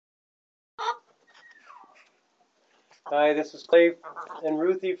Hi, this is Clay and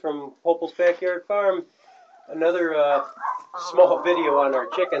Ruthie from Popel's Backyard Farm. Another small video on our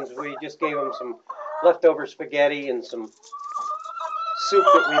chickens. We just gave them some leftover spaghetti and some soup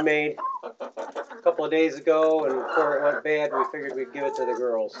that we made a couple of days ago, and before it went bad, we figured we'd give it to the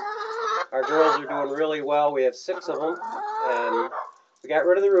girls. Our girls are doing really well. We have 6 of them, and we got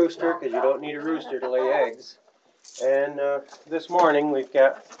rid of the rooster because you don't need a rooster to lay eggs. And this morning we've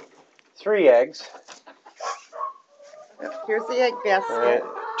got 3 eggs. Here's the egg basket. Right.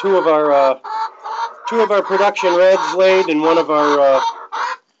 Two of our production reds laid, and one of our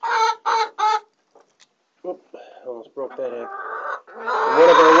almost broke that egg. And one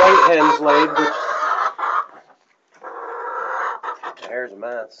of our white hens laid, which there's a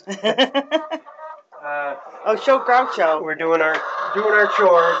mess. Oh, show Groucho. We're doing our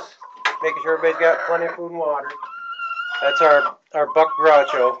chores, making sure everybody's got plenty of food and water. That's our buck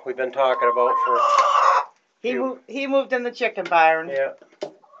Groucho we've been talking about for. He moved in the chicken barn. Yeah.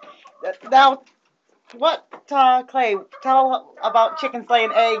 Now, what, Clay? Tell about chickens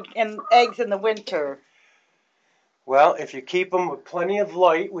laying eggs in the winter. Well, if you keep them with plenty of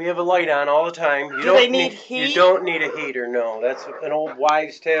light, we have a light on all the time. Do they need heat? You don't need a heater, no. That's an old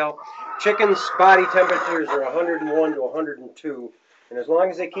wives' tale. Chickens' body temperatures are 101 to 102, and as long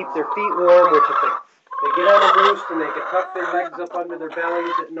as they keep their feet warm, which if they get on a roost and they can tuck their legs up under their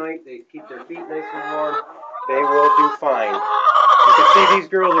bellies at night, they keep their feet nice and warm, they will do fine. You can see these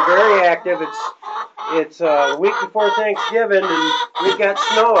girls are very active. It's a week before Thanksgiving, and we've got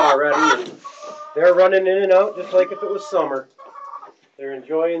snow already, and they're running in and out just like if it was summer. They're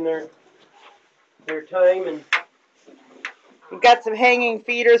enjoying their time, and We've got some hanging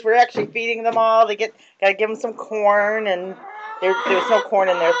feeders. We're actually feeding them all. Gotta give them some corn, and there's no corn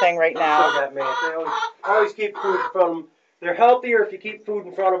in their thing right now. still got mass. They always keep food in front of them. They're healthier if you keep food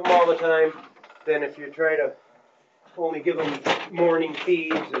in front of them all the time than if you try to only give them morning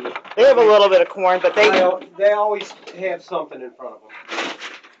feeds. And They have a little bit of corn, but they always have something in front of them.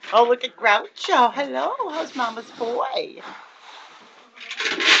 Oh, look at Groucho. Hello, how's Mama's boy?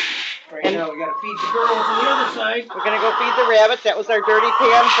 Right now we got to feed the girls on the other side. We're going to go feed the rabbits. That was our dirty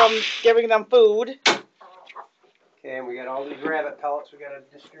pan from giving them food. Okay, and we got all these rabbit pellets we got to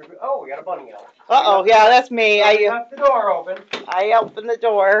distribute. Oh, we got a bunny out. Uh-oh, yeah, that's me. I left the door open. I opened the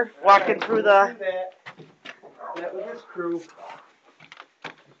door, walking through the... That was his crew.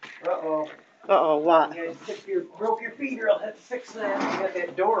 Uh-oh. Uh-oh, what? You guys broke your feeder. I'll have to fix that. You got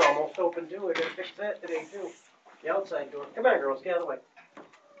that door almost open, too. I got to fix that today, too. The outside door. Come on, girls. Get out of the way.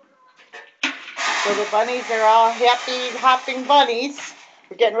 So the bunnies are all happy, hopping bunnies.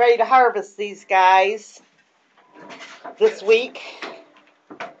 We're getting ready to harvest these guys this week.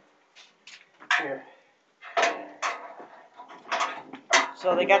 Here.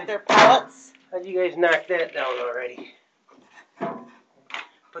 So they got their pellets. How'd you guys knock that down already?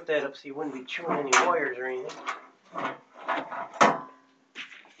 Put that up so you wouldn't be chewing any wires or anything. Come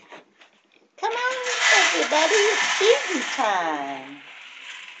on, everybody, it's feeding time.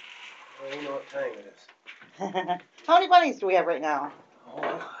 Well, you know what time it is. How many bunnies do we have right now?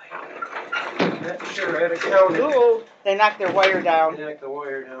 Oh, I'm not sure. I haven't counted. Ooh, they knocked their wire down. They knocked the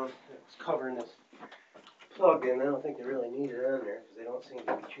wire down. It's covering this plug in. I don't think they really need it on there because they don't seem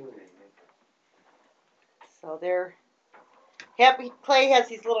to be chewing anything. So they're happy. Clay has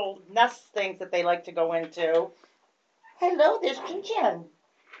these little nest things that they like to go into. Hello, there's Chin Chin.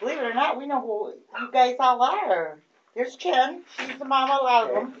 Believe it or not, we know who you guys all are. There's Chin. She's the mama of a lot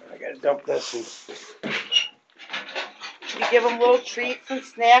of them. I gotta dump this. You give them little treats and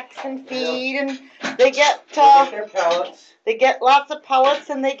snacks and feed, and they get their pellets. They get lots of pellets,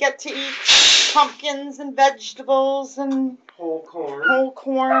 and they get to eat pumpkins and vegetables and whole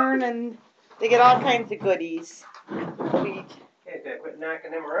corn, and they get all kinds of goodies. Okay, quit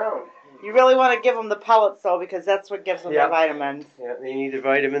knocking them around. You really want to give them the pellets, though, because that's what gives them their vitamins. Yeah, they need the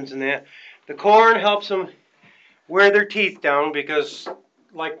vitamins and that. The corn helps them wear their teeth down because,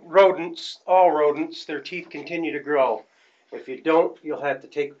 like rodents, all rodents, their teeth continue to grow. If you don't, you'll have to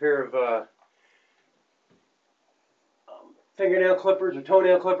take a pair of fingernail clippers or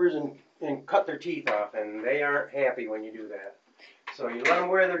toenail clippers and cut their teeth off, and they aren't happy when you do that. So you let them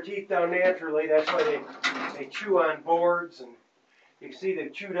wear their teeth down naturally. That's why they chew on boards, and you can see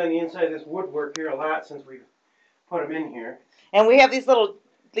they've chewed on the inside of this woodwork here a lot since we've put them in here. And we have these little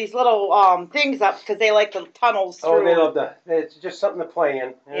things up because they like the tunnels through. Oh, they love that. It's just something to play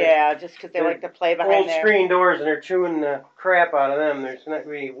in. Yeah, just because they like to play behind there. Old screen doors, and they're chewing the crap out of them. There's not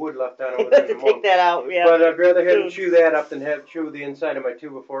really wood left on over there. To take that out, yeah. But I'd rather have them chew that up than have chew the inside of my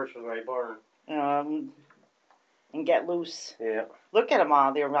 2x4s for my barn. And get loose. Yeah. Look at them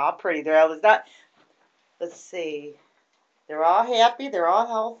all. They're all pretty. They're all, let's see. They're all happy, they're all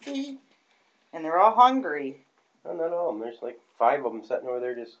healthy, and they're all hungry. No, not all of them. There's like 5 of them sitting over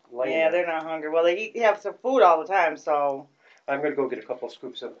there just laying Yeah, there. they're not hungry. Well, they have some food all the time, so. I'm going to go get a couple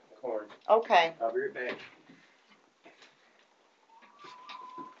scoops of corn. Okay. I'll be right back.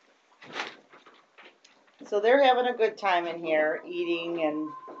 So they're having a good time in here, eating, and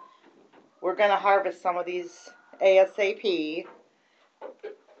we're going to harvest some of these ASAP.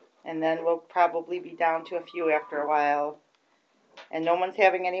 And then we'll probably be down to a few after a while. And no one's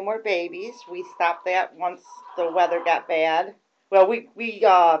having any more babies. We stopped that once the weather got bad. Well,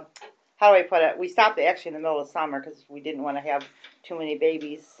 how do I put it? We stopped it actually in the middle of summer because we didn't want to have too many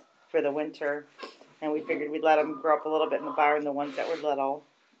babies for the winter. And we figured we'd let them grow up a little bit in the barn, the ones that were little.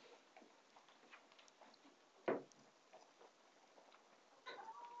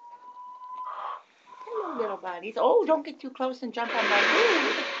 Hello, little buddies. Oh, don't get too close and jump on my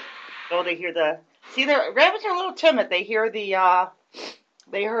food. Oh, they hear the... See, rabbits are a little timid. They heard the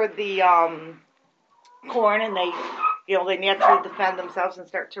corn, and they naturally defend themselves and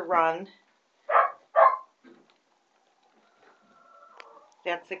start to run.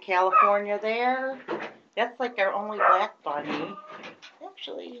 That's the California there. That's like our only black bunny.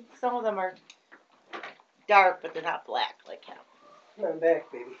 Actually, some of them are dark, but they're not black like him. I'm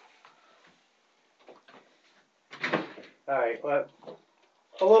back, baby. Alright, well,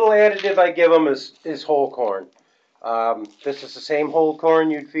 a little additive I give them is whole corn. This is the same whole corn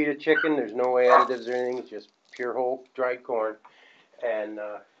you'd feed a chicken. There's no additives or anything. It's just pure whole dried corn. And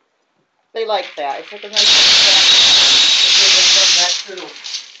they like that. It's like a nice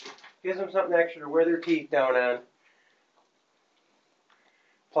gives them something extra to wear their teeth down on.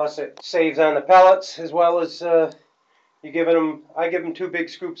 Plus it saves on the pellets as well as I give them 2 big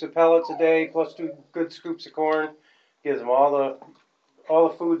scoops of pellets a day plus 2 good scoops of corn. Gives them all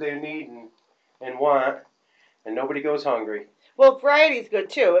the food they need and want, and nobody goes hungry. Well, variety's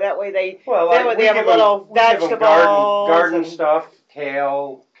good too. That way they we have a little vegetables, garden stuff,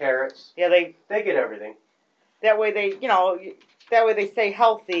 kale, carrots. Yeah, they get everything. That way they stay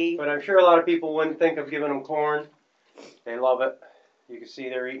healthy. But I'm sure a lot of people wouldn't think of giving them corn. They love it. You can see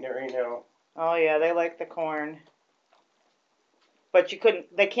they're eating it right now. Oh yeah, they like the corn. But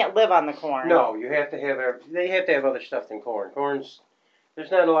they can't live on the corn. No, they have to have other stuff than corn.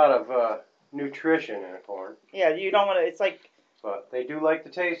 There's not a lot of nutrition in a corn. Yeah, you don't want to, it's like. But they do like the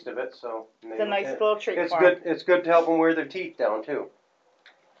taste of it, so. It's a nice little treat for them. It's good to help them wear their teeth down, too.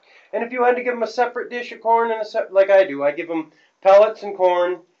 And if you had to give them a separate dish of corn, like I do, I give them pellets and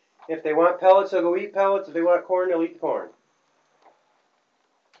corn. If they want pellets, they'll go eat pellets. If they want corn, they'll eat corn.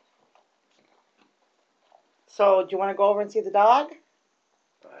 So, do you want to go over and see the dog?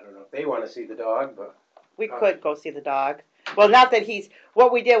 I don't know if they want to see the dog, but... We could go see the dog. Well, not that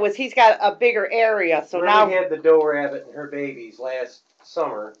what we did was he's got a bigger area, so now... We had the doe rabbit and her babies last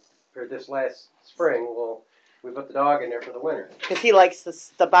summer, or this last spring. Well, we put the dog in there for the winter. Because he likes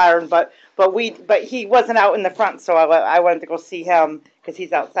the barn, but he wasn't out in the front, so I wanted to go see him, because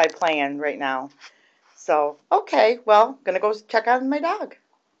he's outside playing right now. So, okay, well, gonna go check on my dog.